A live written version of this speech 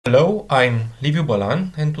Hello, I'm Liviu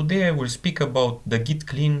Bălan, and today I will speak about the git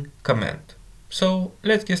clean command. So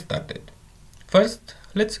let's get started. First,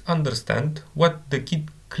 let's understand what the git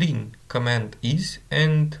clean command is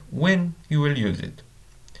and when you will use it.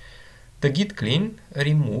 The git clean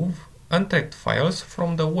remove untracked files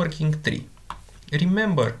from the working tree.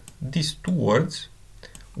 Remember these two words,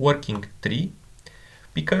 working tree,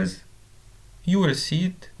 because you will see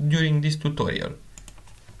it during this tutorial.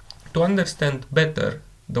 To understand better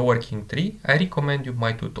the working tree, I recommend you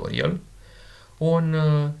my tutorial on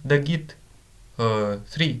the Git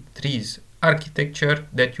 3 trees architecture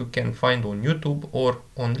that you can find on YouTube or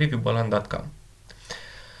on liviubălan.com.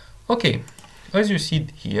 Okay, as you see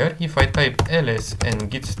here, if I type ls and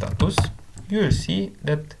git status, you will see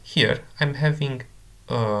that here I'm having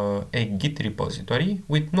a git repository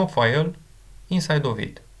with no file inside of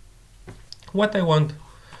it. What I want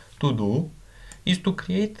to do is to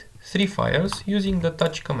create 3 files using the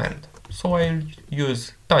touch command. So I'll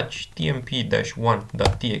use touch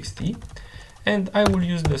tmp-1.txt and I will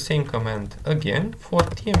use the same command again for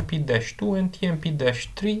tmp-2 and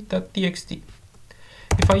tmp-3.txt.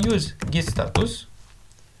 If I use git status,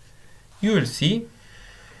 you will see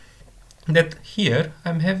that here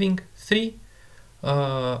I'm having 3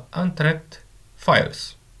 untracked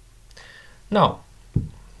files. Now,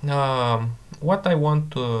 what I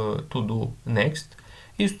want to do next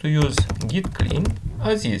is to use git clean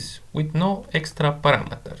as is with no extra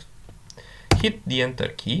parameters. Hit the enter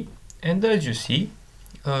key and as you see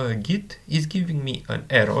git is giving me an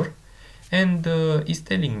error and is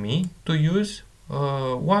telling me to use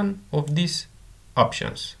one of these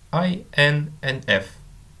options, I, N and F.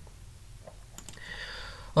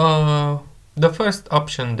 The first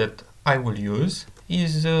option that I will use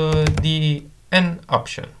is the N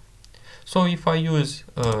option. So if I use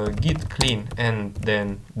git clean and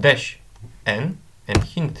then -n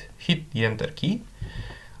and hit the enter key,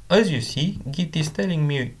 as you see, git is telling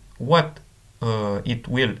me what it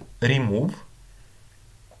will remove,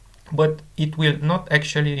 but it will not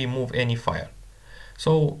actually remove any file.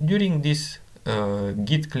 So during this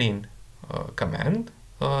git clean command,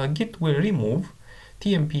 git will remove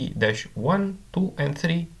tmp-1, 2 and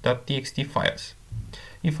 3.txt files.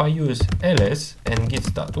 If I use ls and git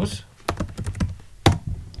status,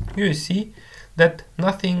 you will see that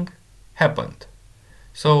nothing happened.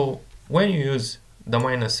 So when you use the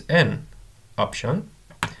 -n option,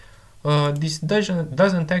 this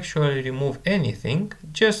doesn't actually remove anything,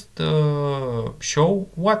 just show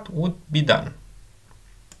what would be done.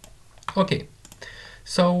 Okay,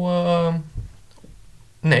 so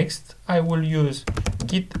next I will use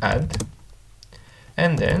git add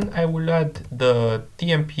and then I will add the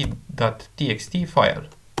tmp.txt file.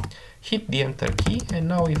 Hit the enter key and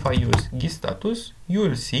now if I use git status, you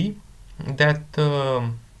will see that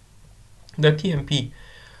the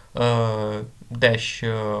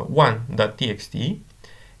tmp-1.txt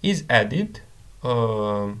is added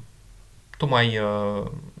to my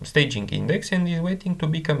staging index and is waiting to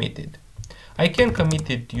be committed. I can commit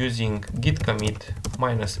it using git commit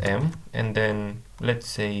 -m and then let's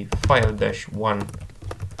say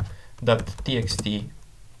file-1.txt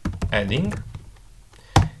adding.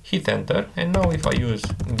 Hit enter and now if I use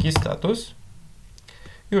git status,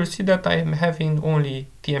 you will see that I am having only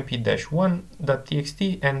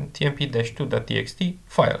tmp-1.txt and tmp-2.txt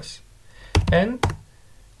files, and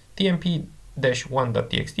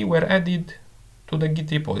tmp-1.txt were added to the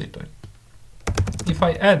git repository. If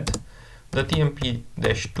I add the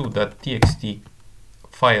tmp-2.txt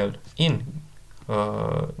file in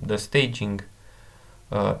the staging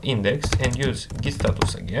index and use git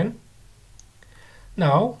status again,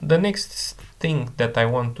 now the next thing that I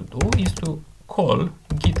want to do is to call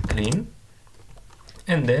git clean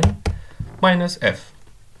and then -f.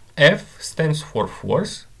 F stands for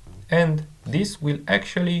force and this will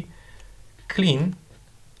actually clean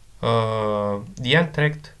the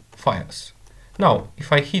untracked files. Now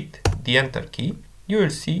if I hit the enter key, you will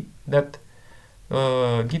see that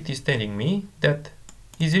git is telling me that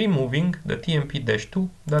is removing the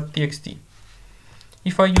tmp-2.txt.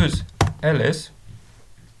 If I use ls,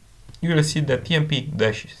 you will see that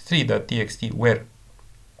tmp-3.txt were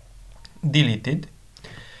deleted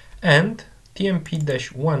and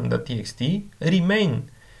tmp-1.txt remain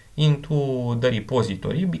into the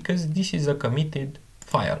repository because this is a committed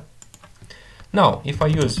file. Now if I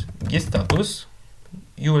use git status,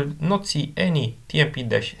 you will not see any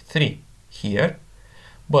tmp-3 here,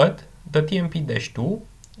 but the tmp-2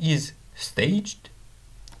 is staged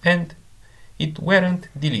and it weren't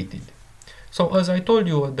deleted. So as I told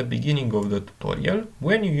you at the beginning of the tutorial,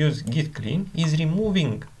 when you use git clean, is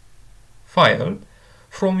removing file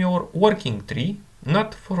from your working tree,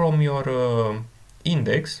 not from your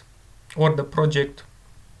index or the project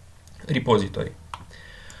repository.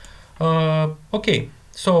 Okay,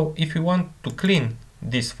 so if you want to clean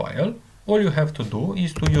this file, all you have to do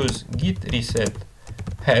is to use git reset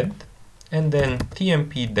head and then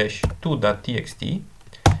tmp-2.txt,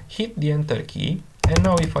 hit the enter key, and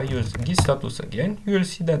now if I use git status again, you will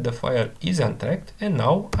see that the file is untracked, and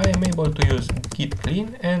now I am able to use git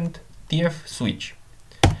clean and tf switch.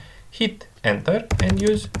 Hit enter and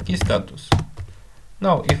use git status.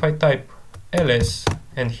 Now if I type ls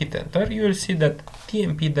and hit enter, you will see that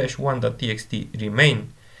tmp-1.txt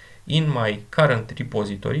remain in my current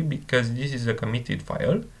repository because this is a committed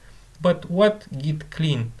file. But what git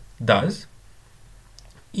clean does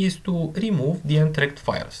is to remove the untracked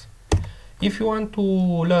files. If you want to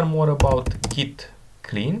learn more about git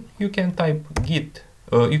clean, you can type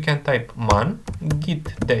man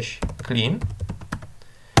git-clean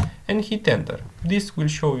and hit enter. This will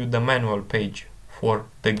show you the manual page for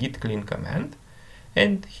the git clean command,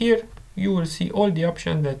 and here you will see all the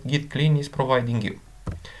options that git clean is providing you.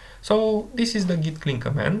 So this is the git clean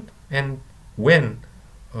command, and when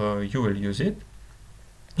you will use it.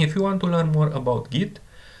 If you want to learn more about Git,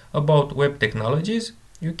 about web technologies,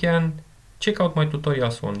 you can check out my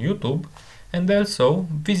tutorials on YouTube and also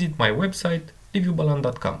visit my website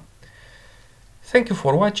reviewbalan.com. Thank you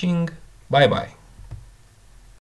for watching. Bye bye.